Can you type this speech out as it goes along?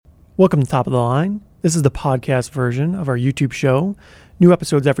Welcome to Top of the Line. This is the podcast version of our YouTube show. New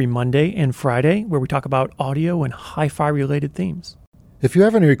episodes every Monday and Friday where we talk about audio and hi-fi related themes. If you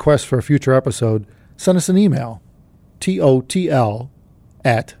have any requests for a future episode, send us an email,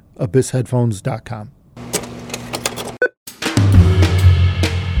 totl@abyssheadphones.com.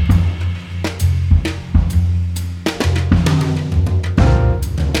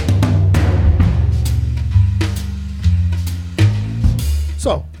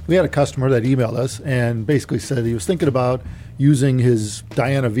 So, we had a customer that emailed us and basically said he was thinking about using his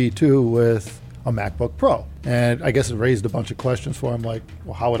Diana V2 with a MacBook Pro. And I guess it raised a bunch of questions for him, like,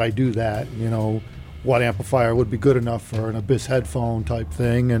 well, how would I do that? You know, what amplifier would be good enough for an Abyss headphone type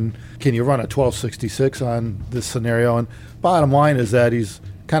thing? And can you run a 1266 on this scenario? And bottom line is that he's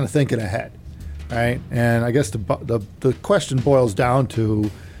kind of thinking ahead, right? And I guess the question boils down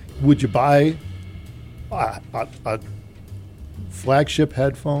to, would you buy a flagship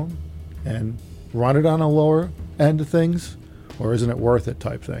headphone and run it on a lower end of things, or isn't it worth it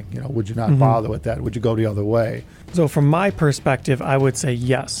type thing? You know, would you not bother with that? Would you go the other way? So from my perspective, I would say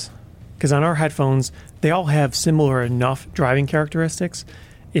yes. Because on our headphones, they all have similar enough driving characteristics.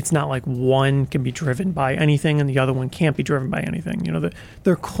 It's not like one can be driven by anything and the other one can't be driven by anything. You know,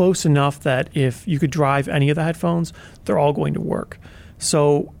 they're close enough that if you could drive any of the headphones, they're all going to work.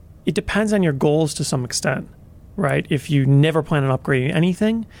 So it depends on your goals to some extent, right? If you never plan on upgrading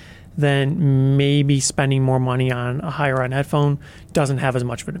anything, then maybe spending more money on a higher end headphone doesn't have as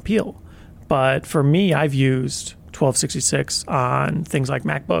much of an appeal. But for me, I've used 1266 on things like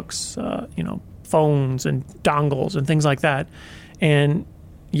MacBooks, phones and dongles and things like that. And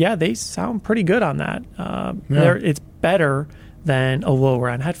yeah, they sound pretty good on that. It's better than a lower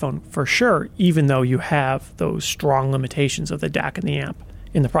end headphone for sure, even though you have those strong limitations of the DAC and the amp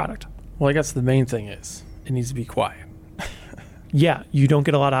in the product. Well, I guess the main thing is it needs to be quiet. Yeah, you don't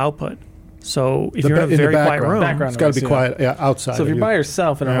get a lot of output. So if you're in a very quiet room, it's got to be quiet outside. So if you're by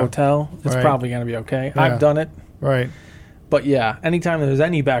yourself in a hotel, it's probably going to be okay. Yeah. I've done it. Right. But yeah, anytime there's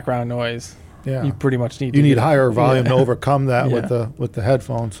any background noise, you pretty much need higher volume to overcome that with the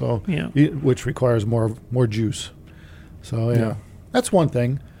headphone. So which requires more juice. So that's one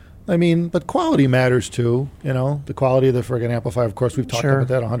thing. I mean, but quality matters too. You know, the quality of the friggin' amplifier. Of course, we've talked about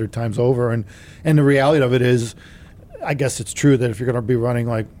that 100 times over. And the reality of it is, I guess it's true that if you're going to be running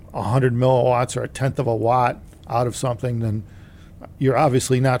like 100 milliwatts or a tenth of a watt out of something, then you're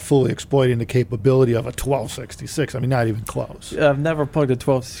obviously not fully exploiting the capability of a 1266. I mean, not even close. I've never plugged a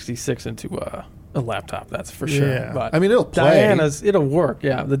 1266 into a laptop, that's for sure. Yeah. But I mean, it'll play. It'll work,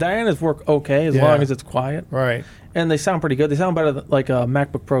 yeah. The Dianas work okay as long as it's quiet. Right. And they sound pretty good. They sound better, like a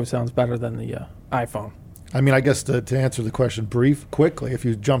MacBook Pro sounds better than the iPhone. I mean, I guess to answer the question quickly, if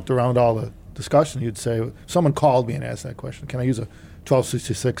you jumped around all the discussion, you'd say, someone called me and asked that question, can I use a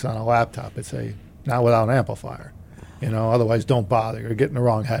 1266 on a laptop? I'd say, not without an amplifier. You know, otherwise don't bother. You're getting the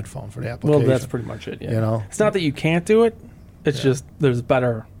wrong headphone for the application. Well, that's pretty much it, yeah. You know? It's not that you can't do it. It's just there's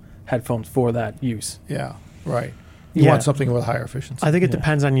better headphones for that use. Yeah, right. You want something with higher efficiency. I think it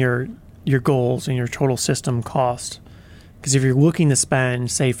depends on your goals and your total system cost. Because if you're looking to spend,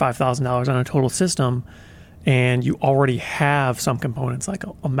 say, $5,000 on a total system, and you already have some components like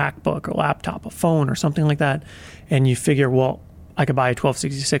a MacBook, a laptop, a phone, or something like that, and you figure, well, I could buy a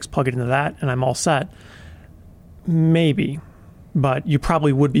 1266, plug it into that, and I'm all set. Maybe, but you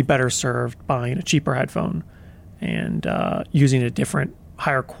probably would be better served buying a cheaper headphone and using a different,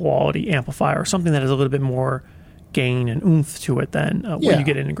 higher quality amplifier, or something that has a little bit more gain and oomph to it than when you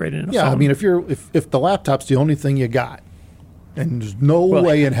get integrated in a phone. Yeah, I mean, if the laptop's the only thing you got, and there's no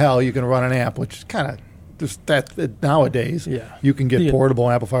way in hell you can run an amp, which is kind of just that nowadays. Yeah. You can get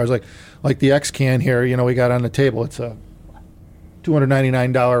portable amplifiers like the X-Can here. You know, we got on the table. It's a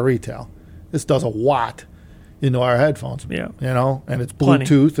 $299 retail. This does a watt into our headphones. Yeah. You know, and it's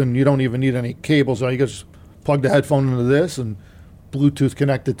Bluetooth, and you don't even need any cables. So you just plug the headphone into this, and Bluetooth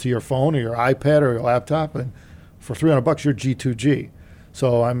connected to your phone or your iPad or your laptop, and for $300 you're G2G.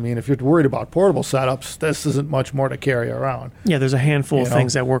 So, I mean, if you're worried about portable setups, this isn't much more to carry around. Yeah, there's a handful of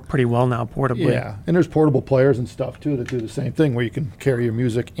things that work pretty well now portably. Yeah, and there's portable players and stuff, too, that do the same thing, where you can carry your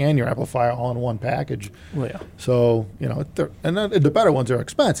music and your amplifier all in one package. Well, yeah. So, you know, the better ones are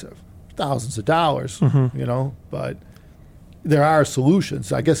expensive, thousands of dollars, you know, but there are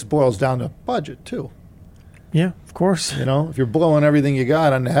solutions. I guess it boils down to budget, too. Yeah, of course. You know, if you're blowing everything you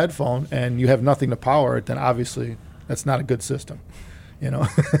got on the headphone and you have nothing to power it, then obviously that's not a good system. You know,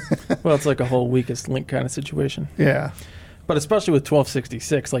 well, it's like a whole weakest link kind of situation. Yeah, but especially with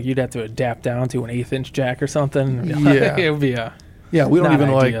 1266, like you'd have to adapt down to an 1/8" jack or something. Yeah, it would be we don't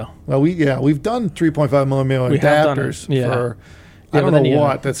even ideal. we've done 3.5 millimeter adapters for I don't but then know you-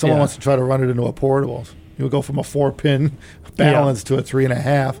 what that someone yeah. wants to try to run it into a portable. You'll go from a 4-pin balance to a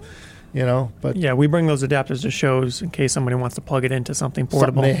 3.5. You know, but Yeah, we bring those adapters to shows in case somebody wants to plug it into something something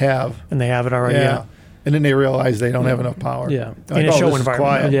portable, they have. and they have it already. Yeah. And then they realize they don't have enough power. Yeah. Like, In a show this is environment.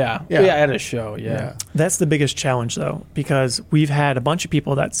 quiet. Yeah. Yeah. Yeah, at a show, yeah. Yeah. That's the biggest challenge, though, because we've had a bunch of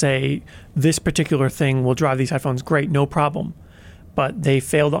people that say this particular thing will drive these headphones great, no problem. But they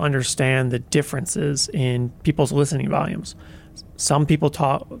fail to understand the differences in people's listening volumes. Some people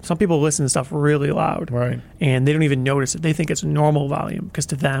listen to stuff really loud, Right. and they don't even notice it. They think it's normal volume because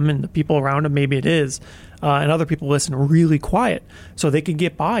to them and the people around them, maybe it is. And other people listen really quiet, so they could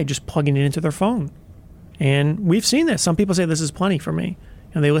get by just plugging it into their phone. And we've seen this. Some people say this is plenty for me,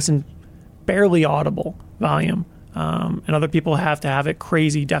 and they listen barely audible volume. And other people have to have it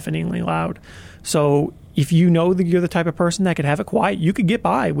crazy, deafeningly loud. So if you know that you're the type of person that could have it quiet, you could get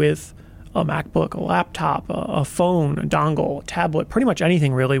by with a MacBook, a laptop, a phone, a dongle, a tablet, pretty much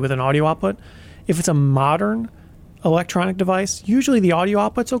anything really with an audio output. If it's a modern electronic device, usually the audio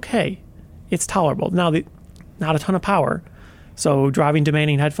output's okay. It's tolerable. Now, not a ton of power. So driving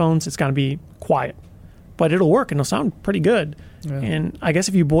demanding headphones, it's got to be quiet. But it'll work and it'll sound pretty good. Yeah. And I guess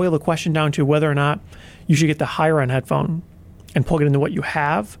if you boil the question down to whether or not you should get the higher end headphone and plug it into what you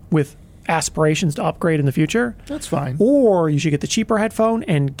have with aspirations to upgrade in the future, That's fine. or you should get the cheaper headphone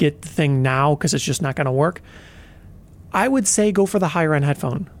and get the thing now because it's just not going to work, I would say go for the higher end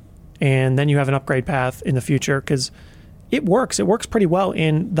headphone. And then you have an upgrade path in the future because it works. It works pretty well.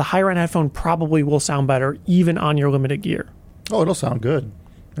 And the higher end headphone probably will sound better even on your limited gear. Oh, it'll sound good.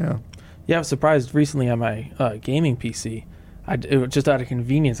 Yeah. Yeah, I was surprised recently on my gaming PC. It was just out of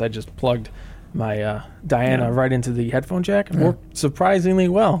convenience, I just plugged my Diana right into the headphone jack. It worked surprisingly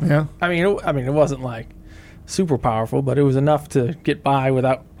well. Yeah. I mean, it wasn't like super powerful, but it was enough to get by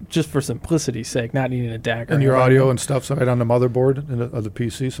without, just for simplicity's sake, not needing a DAC. or And your anything. audio and stuff's right on the motherboard of the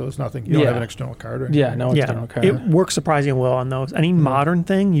PC, so it's nothing. You don't Yeah. have an external card or anything. Yeah, no external card. It works surprisingly well on those. Any modern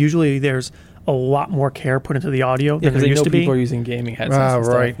thing, usually there's a lot more care put into the audio Yeah, than because there they used know to be. people are using gaming headsets. and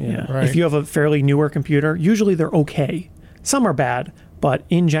stuff. right. Yeah. Yeah. Right. If you have a fairly newer computer, usually they're okay. Some are bad, but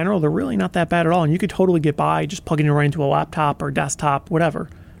in general, they're really not that bad at all. And you could totally get by just plugging it right into a laptop or desktop, whatever.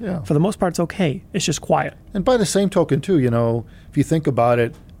 Yeah. For the most part, it's okay. It's just quiet. And by the same token, too, if you think about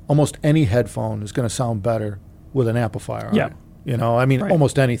it, almost any headphone is going to sound better with an amplifier on Yeah. it. I mean, Right.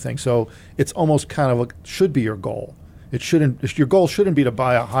 almost anything. So it's almost kind of should be your goal. Your goal shouldn't be to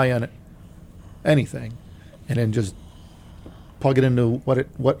buy a high-end anything and then just plug it into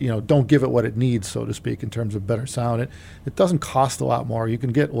don't give it what it needs, so to speak, in terms of better sound. It doesn't cost a lot more. You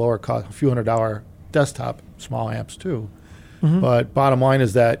can get lower cost, a few $100 desktop small amps too. But bottom line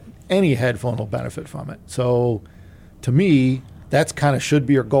is that any headphone will benefit from it. So to me, that's kind of should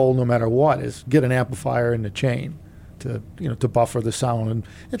be your goal no matter what, is get an amplifier in the chain to buffer the sound. And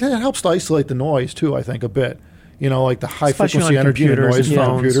it helps to isolate the noise too, I think, a bit. Like the high Especially frequency on energy and computers noise and from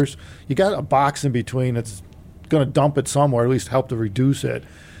phones. computers. You got a box in between that's going to dump it somewhere, at least help to reduce it.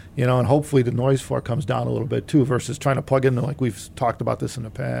 And hopefully the noise floor comes down a little bit too, versus trying to plug in, like we've talked about this in the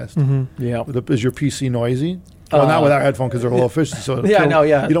past. Yeah. Is your PC noisy? Well, not with our headphone because they're low efficiency. So Yeah, no,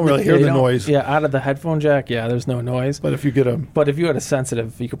 yeah. you don't really hear You the don't- noise. Yeah, out of the headphone jack, there's no noise. But if you get But if you had a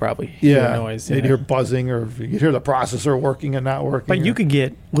sensitive, you could probably hear noise. you'd hear buzzing, or you'd hear the processor working and not working. But you could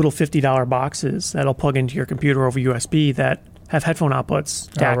get little $50 boxes that'll plug into your computer over USB that have headphone outputs,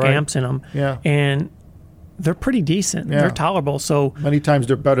 DAC right. amps in them. Yeah. And they're pretty decent. Yeah. They're tolerable. So Many times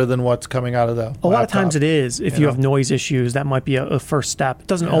they're better than what's coming out of the a lot of times it is. If you know? have noise issues, that might be a first step. It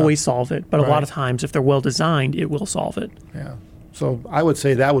doesn't always solve it, but a lot Right. of times, if they're well designed, it will solve it. Yeah. So I would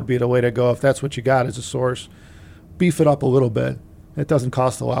say that would be the way to go if that's what you got as a source. Beef it up a little bit. It doesn't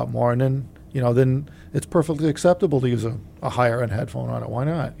cost a lot more, and then then it's perfectly acceptable to use a higher end headphone on it. Why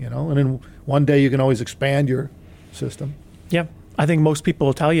not? And then one day you can always expand your system. Yeah. I think most people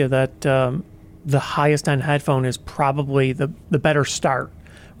will tell you that the highest end headphone is probably the better start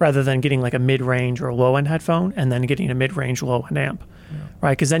rather than getting like a mid-range or a low end headphone and then getting a mid-range low end amp.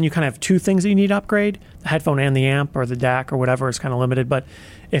 Right? Because then you kind of have two things that you need to upgrade. The headphone and the amp or the DAC or whatever is kind of limited. But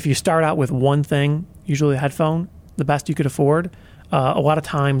if you start out with one thing, usually a headphone, the best you could afford, a lot of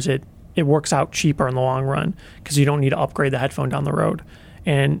times it works out cheaper in the long run because you don't need to upgrade the headphone down the road.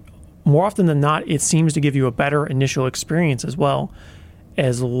 And more often than not, it seems to give you a better initial experience as well,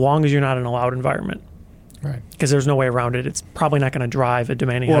 as long as you're not in a loud environment. Right. Because there's no way around it. It's probably not going to drive a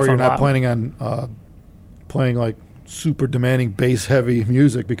demanding Or headphone you're not loud. planning on playing like super demanding bass heavy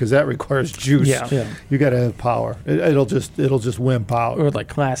music because that requires juice. Yeah. You got to have power. It'll just wimp out. Or like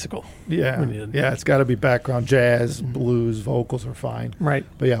classical. Yeah, We need- yeah, it's got to be background jazz, blues, vocals are fine. Right.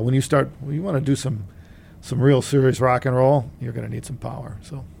 But yeah, when you want to do some some real serious rock and roll, you're going to need some power.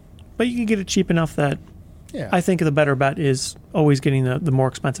 So, But you can get it cheap enough that yeah. I think the better bet is always getting the more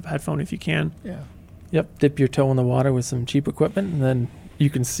expensive headphone if you can. Yeah. Yep, dip your toe in the water with some cheap equipment, and then you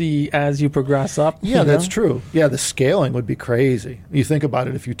can see as you progress up. Yeah, you that's know? true. Yeah, the scaling would be crazy. You think about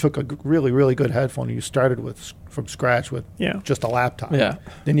it, if you took a really, really good headphone and you started from scratch with Yeah. just a laptop. Yeah.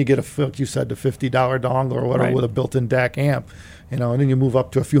 Then you get like you said, the $50 dongle or whatever Right. with a built-in DAC amp, and then you move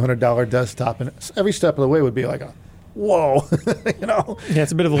up to a few $100 desktop, and every step of the way would be like a, whoa, Yeah,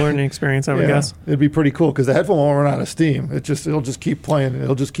 it's a bit of a learning experience, I would guess. It'd be pretty cool because the headphone won't run out of steam. It'll just keep playing.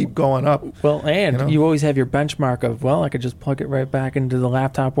 It'll just keep going up. Well, and You know? you always have your benchmark of, I could just plug it right back into the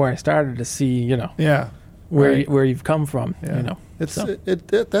laptop where I started to see, Yeah. where Right. where you've come from. Yeah. It's So-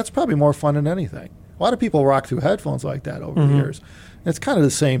 that's probably more fun than anything. A lot of people rock through headphones like that over the years. It's kind of the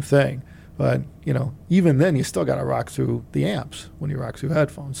same thing, but even then you still got to rock through the amps when you rock through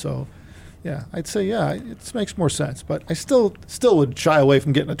headphones. So, yeah, I'd say it makes more sense. But I still would shy away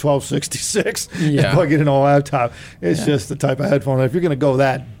from getting a 1266 and Yeah. plug it in a laptop. It's Yeah. just the type of headphone that if you're going to go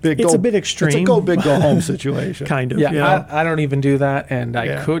that big, It's go, a bit It's a extreme. go big, go home situation. Kind of. Yeah, Yeah. I don't even do that, and I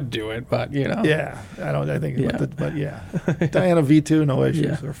Yeah. could do it, but Yeah, I think, Yeah. but yeah, Diana V2, no issues.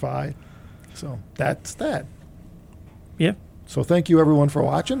 Yeah. They're fine. So that's that. Yeah. So thank you everyone for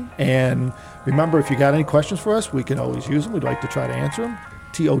watching, and remember, if you got any questions for us, we can always use them. We'd like to try to answer them.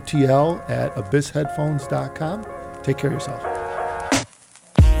 TOTL@abyssheadphones.com. Take care of yourself.